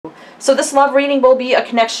So this love reading will be a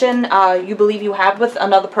connection you believe you have with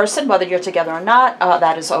another person, whether you're together or not.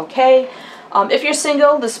 That is okay. If you're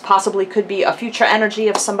single, this possibly could be a future energy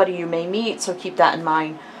of somebody you may meet, so keep that in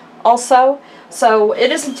mind also. So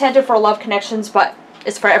it is intended for love connections, but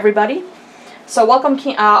it's for everybody. So welcome,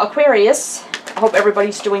 Aquarius. I hope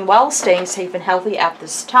everybody's doing well, staying safe and healthy at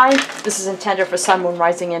this time. This is intended for Sun, Moon,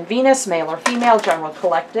 Rising, and Venus, male or female, general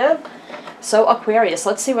collective. So Aquarius,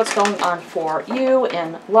 let's see what's going on for you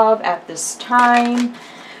in love at this time.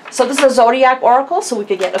 So this is a zodiac oracle, so we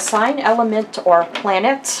could get a sign, element, or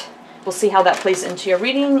planet. We'll see how that plays into your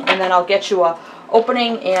reading, and then I'll get you a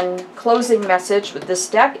opening and closing message with this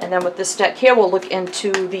deck, and then with this deck here, we'll look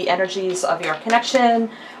into the energies of your connection,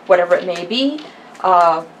 whatever it may be,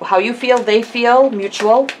 how you feel, they feel,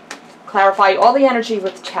 mutual. Clarify all the energy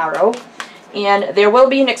with tarot, and there will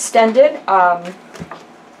be an extended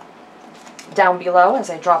down below as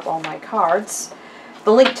I drop all my cards.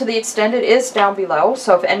 The link to the extended is down below,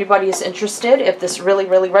 so if anybody is interested, if this really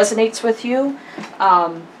resonates with you,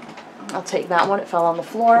 I'll take that one, it fell on the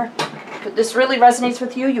floor. If this really resonates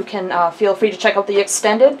with you, you can feel free to check out the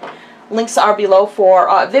extended. Links are below for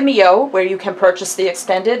Vimeo, where you can purchase the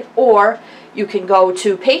extended, or you can go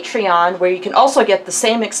to Patreon, where you can also get the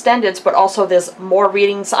same extendeds, but also there's more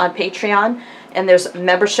readings on Patreon, and there's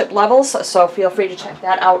membership levels, so feel free to check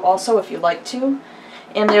that out also if you'd like to.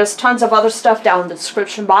 And there's tons of other stuff down in the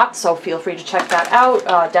description box, so feel free to check that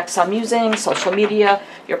out. Decks I'm using, social media,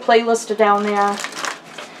 your playlist are down there.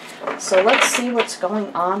 So let's see what's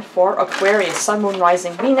going on for Aquarius. Sun, Moon,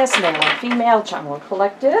 Rising, Venus, male or female, general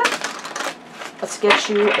collective. Let's get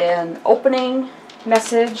you an opening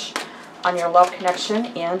message on your love connection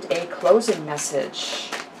and a closing message.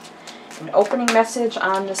 An opening message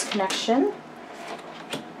on this connection.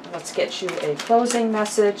 Let's get you a closing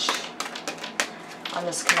message on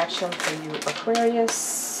this connection for you,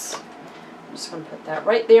 Aquarius. I'm just going to put that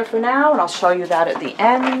right there for now, and I'll show you that at the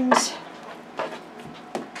end.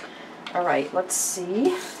 Alright, let's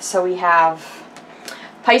see. So we have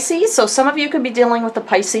Pisces. So some of you could be dealing with the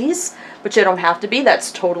Pisces, but you don't have to be.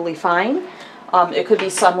 That's totally fine. It could be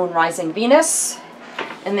Sun, Moon, Rising, Venus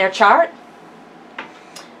in their chart.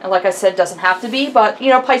 And like I said, doesn't have to be, but you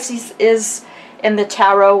know, Pisces is in the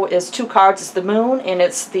tarot is 2 cards. It's the Moon and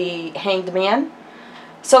it's the Hanged Man.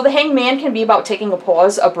 So the Hanged Man can be about taking a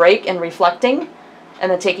pause, a break, and reflecting,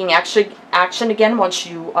 and then taking action again once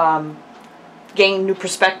you gain new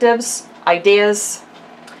perspectives, ideas,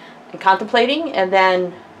 and contemplating. And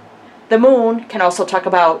then the Moon can also talk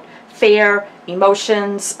about fear,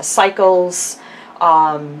 emotions, cycles,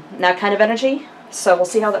 that kind of energy. So we'll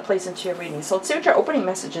see how that plays into your reading. So let's see what your opening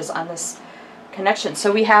message is on this connection.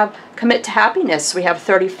 So we have commit to happiness. We have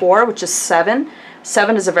 34, which is 7.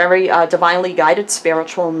 7 is a very divinely guided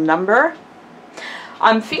spiritual number.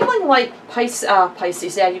 I'm feeling like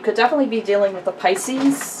Pisces. Yeah, you could definitely be dealing with the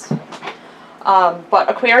Pisces. But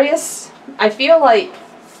Aquarius, I feel like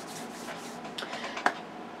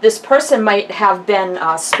this person might have been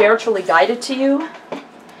spiritually guided to you.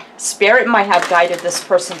 Spirit might have guided this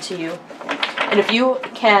person to you. And if you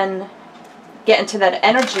can get into that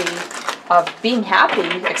energy of being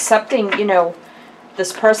happy, accepting, you know,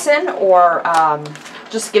 this person, or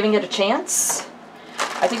just giving it a chance,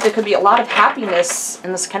 I think there could be a lot of happiness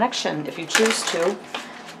in this connection if you choose to.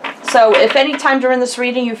 So if any time during this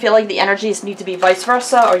reading you feel like the energies need to be vice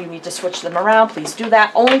versa, or you need to switch them around, please do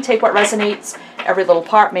that. Only take what resonates. Every little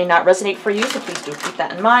part may not resonate for you, so please do keep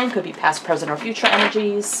that in mind. Could be past, present, or future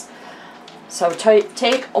energies. So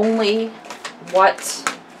take only what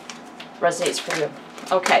resonates for you.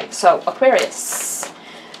 Okay, so Aquarius.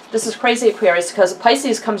 This is crazy, Aquarius, because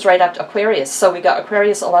Pisces comes right after Aquarius. So we got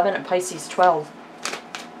Aquarius 11 and Pisces 12.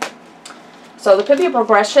 So there could be a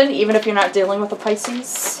progression, even if you're not dealing with a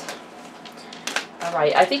Pisces.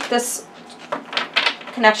 Alright, I think this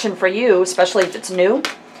connection for you, especially if it's new,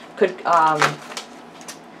 could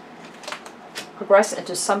progress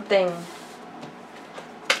into something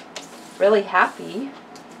really happy.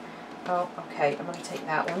 Oh, okay, I'm going to take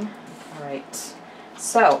that one. Alright,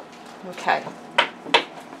 so, okay.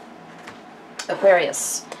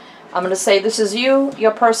 Aquarius. I'm going to say this is you,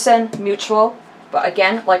 your person, mutual. But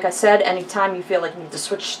again, like I said, anytime you feel like you need to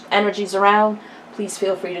switch energies around, please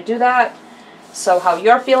feel free to do that. So how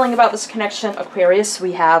you're feeling about this connection, Aquarius,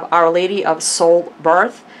 we have Our Lady of Soul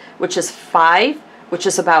Birth, which is 5, which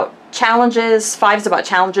is about challenges. 5 is about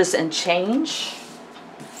challenges and change.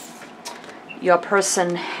 Your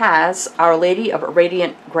person has Our Lady of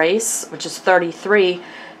Radiant Grace, which is 33.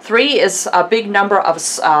 3 is a big number of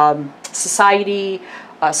society,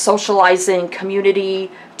 socializing,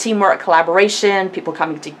 community, teamwork, collaboration, people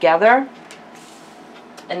coming together.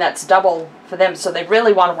 and that's double for them. So they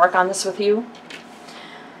really want to work on this with you.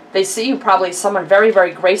 They see you probably someone very,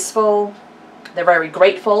 very graceful. They're very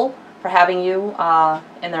grateful for having you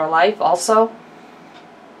in their life also.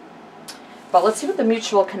 But let's see what the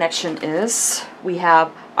mutual connection is. We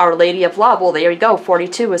have Our Lady of Love. Well, there you go.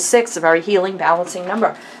 42 is 6, a very healing, balancing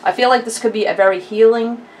number. I feel like this could be a very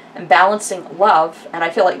healing and balancing love, and I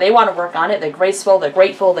feel like they want to work on it. They're graceful, they're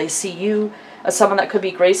grateful, they see you as someone that could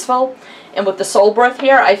be graceful. And with the soul birth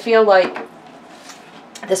here, I feel like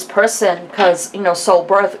this person, because, you know, soul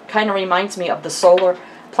birth kind of reminds me of the solar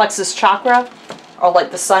plexus chakra, or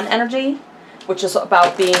like the sun energy, which is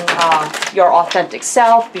about being your authentic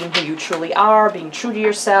self, being who you truly are, being true to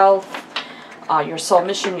yourself, your soul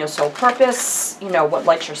mission, your soul purpose, you know, what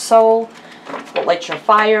lights your soul, what lights your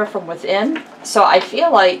fire from within. So I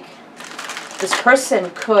feel like this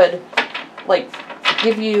person could, like,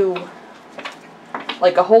 give you,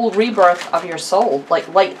 like, a whole rebirth of your soul, like,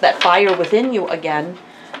 light that fire within you again,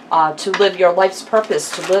 to live your life's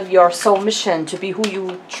purpose, to live your soul mission, to be who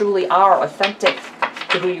you truly are, authentic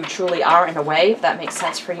to who you truly are in a way, if that makes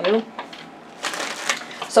sense for you.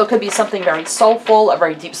 So it could be something very soulful, a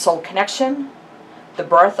very deep soul connection, the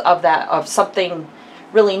birth of that, of something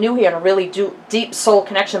really new here, and a really deep soul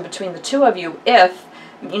connection between the two of you. If,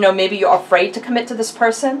 you know, maybe you're afraid to commit to this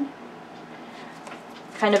person,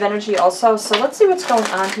 kind of energy also. So let's see what's going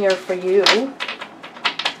on here for you,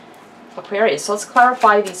 Aquarius. So let's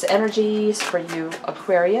clarify these energies for you,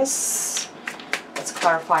 Aquarius. Let's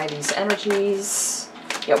clarify these energies.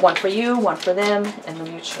 Get one for you, one for them, and the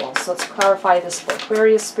mutual. So let's clarify this for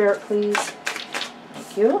Aquarius, Spirit, please.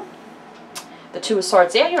 Thank you. The Two of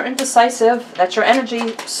Swords. Yeah, you're indecisive. That's your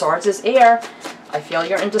energy. Swords is air. I feel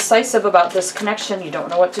you're indecisive about this connection. You don't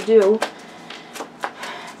know what to do.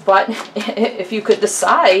 But if you could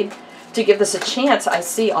decide to give this a chance, I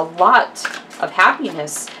see a lot of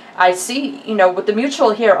happiness. I see, you know, with the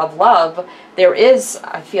mutual here of love, there is,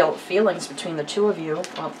 I feel, feelings between the two of you.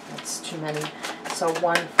 Well, that's too many. So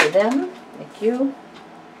one for them. Thank you.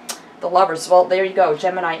 The Lovers. Well, there you go.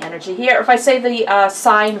 Gemini energy here. If I say the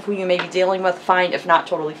sign of who you may be dealing with, fine. If not,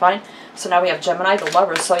 totally fine. So now we have Gemini, the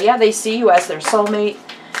Lovers. So yeah, they see you as their soulmate.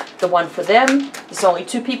 The one for them. There's only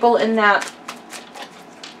two people in that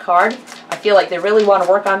card. I feel like they really want to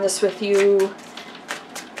work on this with you.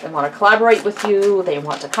 They want to collaborate with you. They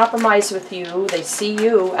want to compromise with you. They see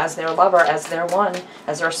you as their lover, as their one,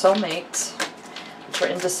 as their soulmate. But you're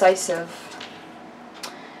indecisive.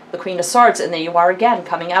 The Queen of Swords, and there you are again,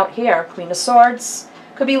 coming out here. Queen of Swords.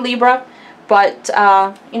 Could be Libra, but,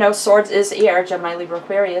 you know, Swords is air. Gemini, Libra,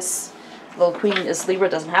 Aquarius. Little Queen is Libra,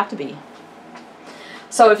 doesn't have to be.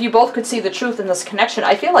 So if you both could see the truth in this connection,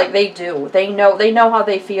 I feel like they do. They know how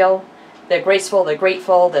they feel. They're graceful, they're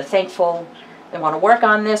grateful, they're thankful. They want to work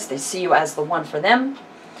on this. They see you as the one for them.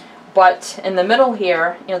 But in the middle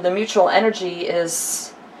here, you know, the mutual energy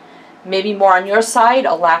is maybe more on your side,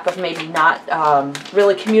 a lack of maybe not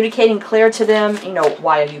really communicating clear to them. You know,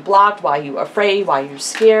 why are you blocked? Why are you afraid? Why are you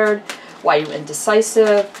scared? Why are you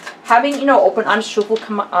indecisive? Having, you know, open, honest, truthful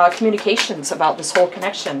communications about this whole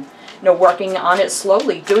connection. You know, working on it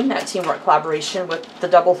slowly, doing that teamwork collaboration with the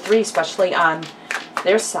double three, especially on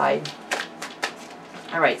their side.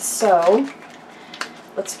 All right, so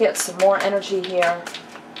let's get some more energy here.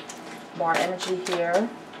 More energy here.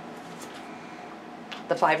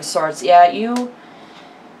 The Five of Swords. Yeah, you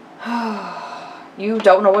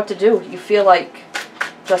don't know what to do. You feel like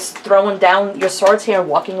just throwing down your swords here and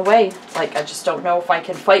walking away. Like, I just don't know if I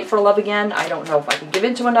can fight for love again. I don't know if I can give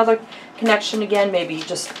into another connection again. Maybe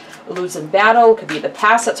just lose in battle. Could be the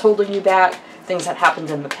past that's holding you back. Things that happened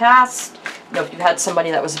in the past. You know, if you had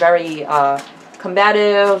somebody that was very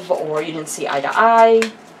combative, or you didn't see eye to eye.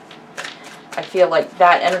 I feel like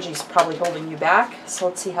that energy is probably holding you back. So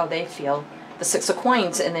let's see how they feel. The Six of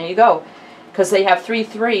Coins, and there you go. Because they have 3,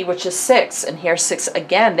 3, which is 6, and here's 6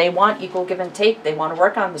 again. They want equal give and take. They want to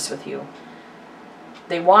work on this with you.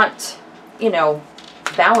 They want, you know,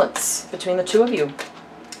 balance between the two of you.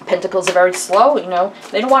 Pentacles are very slow, you know.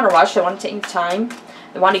 They don't want to rush. They want to take time.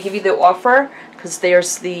 They want to give you the offer, because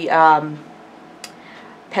there's the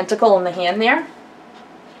Pentacle in the hand there,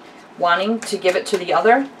 wanting to give it to the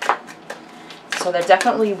other. So they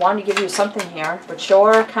definitely want to give you something here, but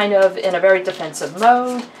you're kind of in a very defensive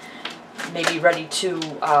mode, maybe ready to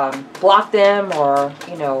block them, or,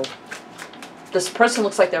 you know, this person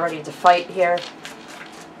looks like they're ready to fight here.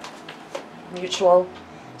 Mutual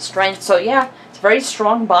strength. So yeah, it's a very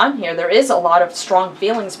strong bond here. There is a lot of strong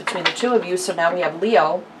feelings between the two of you. So now we have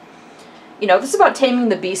Leo. You know, this is about taming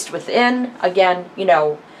the beast within. Again, you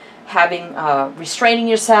know, having, restraining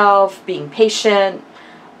yourself, being patient,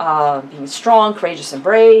 being strong, courageous, and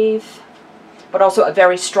brave, but also a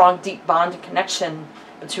very strong, deep bond and connection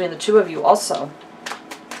between the two of you also.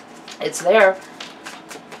 It's there,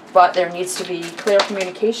 but there needs to be clear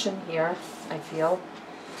communication here, I feel.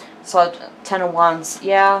 So, 10 of Wands.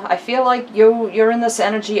 Yeah, I feel like you're in this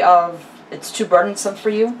energy of it's too burdensome for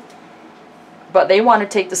you, but they want to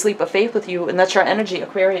take this leap of faith with you, and that's your energy,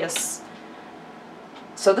 Aquarius.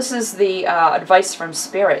 So this is the advice from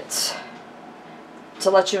Spirit to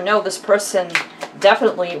let you know this person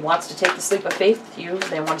definitely wants to take this leap of faith with you.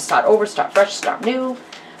 They want to start over, start fresh, start new,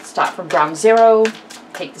 start from ground zero,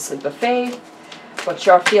 take this leap of faith. But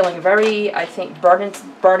you're feeling very, I think,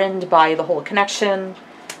 burdened by the whole connection.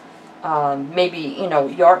 Maybe, you know,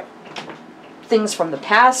 your things from the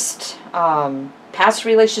past, past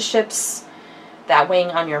relationships that weighing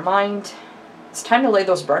on your mind. It's time to lay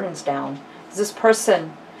those burdens down. This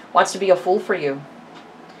person wants to be a fool for you.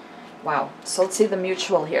 Wow. So let's see the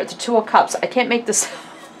mutual here. The Two of Cups. I can't make this.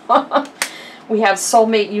 We have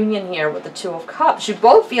soulmate union here with the Two of Cups. You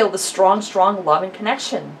both feel the strong, strong love and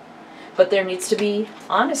connection. But there needs to be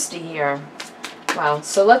honesty here. Wow.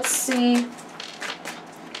 So let's see.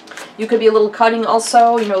 You could be a little cutting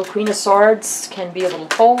also. You know, the Queen of Swords can be a little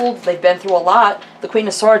cold. They've been through a lot. The Queen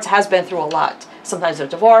of Swords has been through a lot. Sometimes they're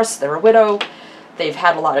divorced. They're a widow. They've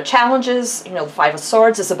had a lot of challenges. You know, the Five of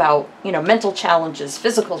Swords is about, you know, mental challenges,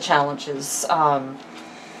 physical challenges,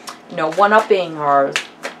 you know, one-upping or,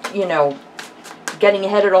 you know, getting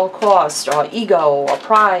ahead at all costs, or ego or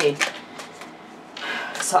pride.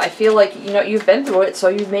 So I feel like, you know, you've been through it, so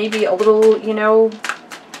you may be a little, you know,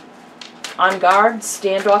 on guard,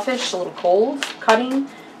 standoffish, a little cold, cutting,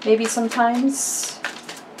 maybe sometimes.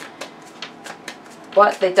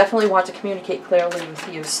 But they definitely want to communicate clearly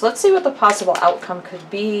with you. So let's see what the possible outcome could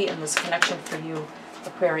be in this connection for you,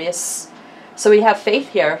 Aquarius. So we have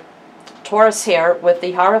Faith here, Taurus here with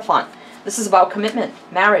the Hierophant. This is about commitment,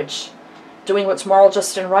 marriage, doing what's moral,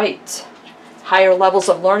 just, and right. Higher levels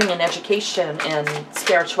of learning and education and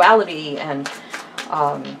spirituality and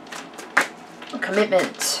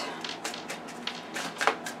commitment.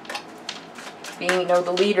 Being, you know,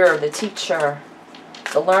 the leader, the teacher,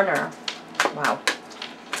 the learner. Wow.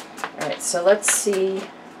 Alright, so let's see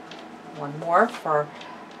one more for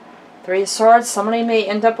Three of Swords. Somebody may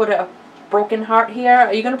end up with a broken heart here.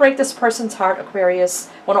 Are you going to break this person's heart, Aquarius,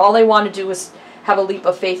 when all they want to do is have a leap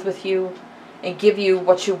of faith with you and give you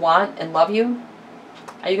what you want and love you?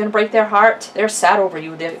 Are you going to break their heart? They're sad over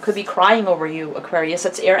you. They could be crying over you, Aquarius.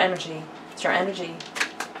 That's air energy. It's your energy.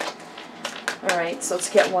 Alright, so let's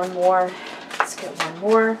get one more. Let's get one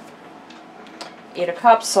more. Eight of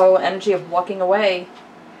Cups, so energy of walking away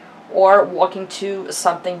or walking to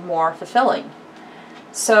something more fulfilling.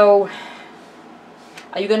 So,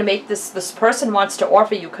 are you going to make this person wants to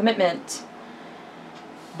offer you commitment,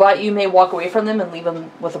 but you may walk away from them and leave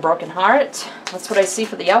them with a broken heart? That's what I see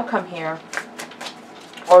for the outcome here.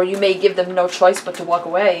 Or you may give them no choice but to walk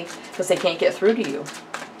away because they can't get through to you.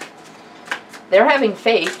 They're having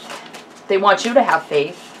faith. They want you to have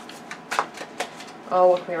faith.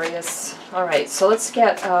 Oh, Aquarius. Alright, so let's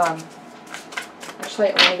get, actually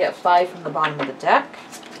I want to get 5 from the bottom of the deck.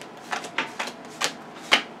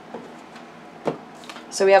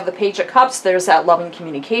 So we have the Page of Cups. There's that loving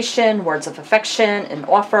communication, words of affection, an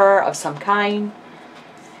offer of some kind.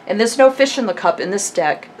 And there's no fish in the cup in this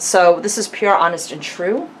deck, so this is pure, honest, and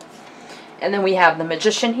true. And then we have the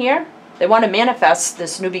Magician here. They want to manifest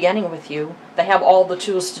this new beginning with you. They have all the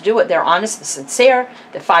tools to do it. They're honest, they're sincere,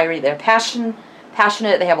 they're fiery, they're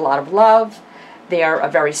passionate, they have a lot of love, they are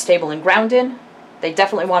very stable and grounded. They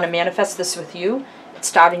definitely want to manifest this with you. It's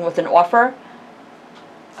starting with an offer,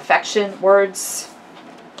 affection, words.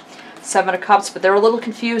 7 of Cups, but they're a little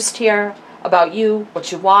confused here about you,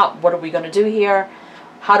 what you want, what are we going to do here,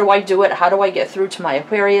 how do I do it, how do I get through to my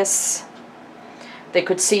Aquarius. They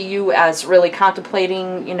could see you as really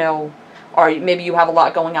contemplating, you know, or maybe you have a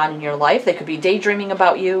lot going on in your life. They could be daydreaming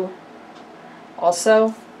about you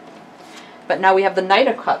also. But now we have the Knight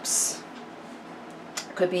of Cups.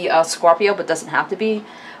 Could be a Scorpio, but doesn't have to be.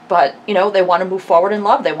 But, you know, they want to move forward in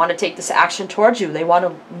love. They want to take this action towards you. They want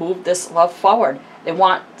to move this love forward. They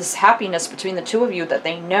want this happiness between the two of you that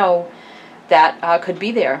they know that could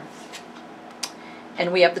be there.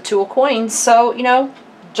 And we have the Two of Coins. So, you know,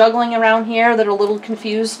 juggling around here, that are a little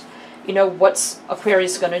confused. You know, what's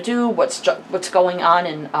Aquarius going to do? What's going on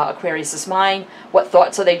in Aquarius's mind? What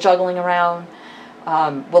thoughts are they juggling around?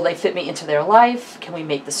 Will they fit me into their life? Can we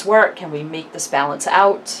make this work? Can we make this balance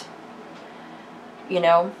out? You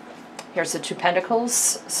know, here's the Two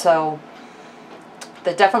Pentacles. So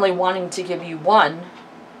they're definitely wanting to give you one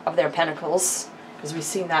of their pentacles, because we've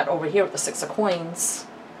seen that over here with the Six of Coins.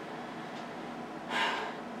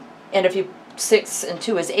 And if you 6 and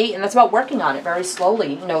 2 is 8, and that's about working on it very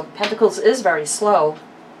slowly. You know, Pentacles is very slow.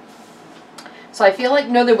 So I feel like,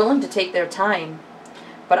 no, they're willing to take their time.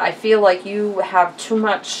 But I feel like you have too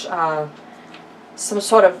much, some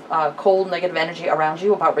sort of cold, negative energy around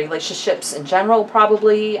you about relationships in general,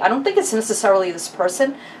 probably. I don't think it's necessarily this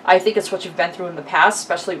person. I think it's what you've been through in the past,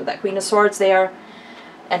 especially with that Queen of Swords there,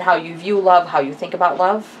 and how you view love, how you think about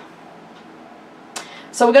love.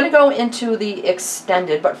 So we're going to go into the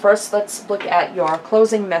extended, but first let's look at your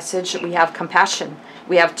closing message. We have compassion.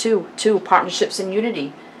 We have two partnerships and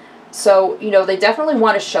unity. So, you know, they definitely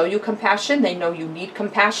want to show you compassion. They know you need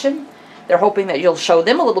compassion. They're hoping that you'll show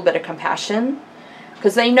them a little bit of compassion,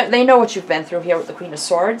 because they know what you've been through here with the Queen of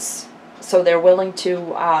Swords. So they're willing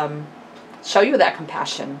to show you that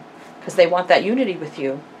compassion, because they want that unity with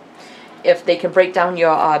you. If they can break down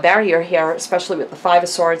your barrier here, especially with the Five of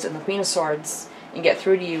Swords and the Queen of Swords, and get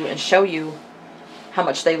through to you and show you how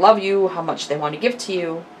much they love you, how much they want to give to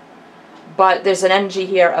you. But there's an energy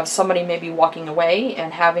here of somebody maybe walking away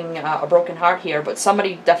and having a broken heart here. But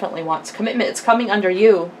somebody definitely wants commitment. It's coming under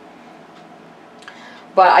you.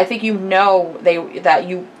 But I think you know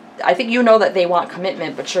that they want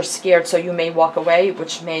commitment, but you're scared, so you may walk away,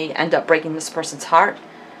 which may end up breaking this person's heart.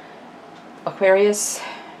 Aquarius.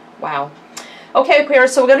 Wow. Okay,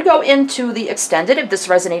 Aquarius, so we're going to go into the extended if this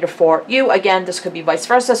resonated for you. Again, this could be vice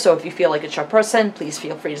versa, so if you feel like it's your person, please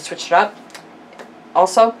feel free to switch it up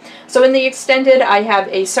also. So in the extended, I have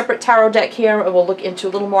a separate tarot deck here, and we'll look into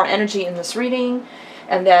a little more energy in this reading.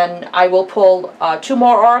 And then I will pull 2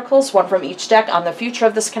 more oracles, one from each deck, on the future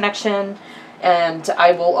of this connection. And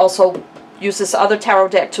I will also use this other tarot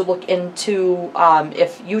deck to look into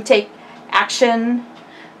if you take action.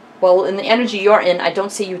 Well, in the energy you're in, I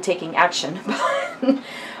don't see you taking action.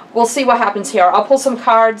 We'll see what happens here. I'll pull some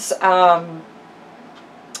cards on,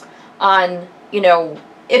 you know,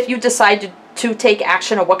 if you decide to take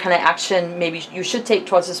action, or what kind of action maybe you should take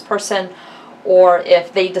towards this person, or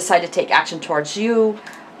if they decide to take action towards you,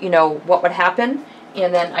 you know, what would happen.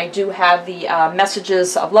 And then I do have the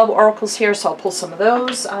messages of love oracles here, so I'll pull some of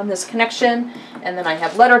those on this connection. And then I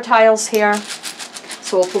have letter tiles here.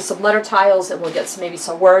 So we'll pull some letter tiles, and we'll get maybe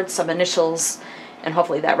some words, some initials, and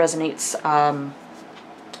hopefully that resonates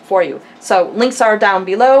for you. So links are down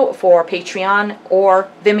below for Patreon or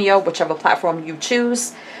Vimeo, whichever platform you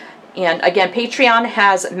choose. And again, Patreon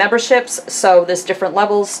has memberships, so there's different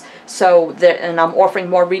levels. So and I'm offering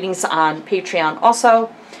more readings on Patreon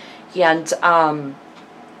also. And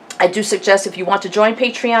I do suggest, if you want to join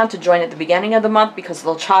Patreon, to join at the beginning of the month, because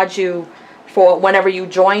they'll charge you for whenever you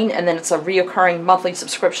join, and then it's a reoccurring monthly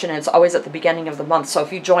subscription, and it's always at the beginning of the month. So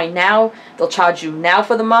if you join now, they'll charge you now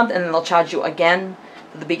for the month, and then they'll charge you again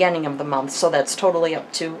for the beginning of the month. So that's totally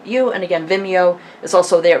up to you. And again, Vimeo is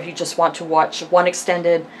also there if you just want to watch one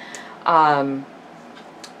extended. That's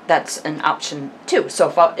an option too.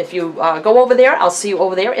 So if you go over there, I'll see you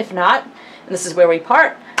over there. If not, and this is where we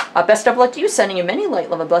part, best of luck to you, sending you many light,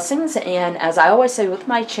 love, and blessings. And as I always say with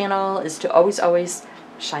my channel, is to always, always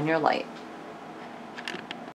shine your light.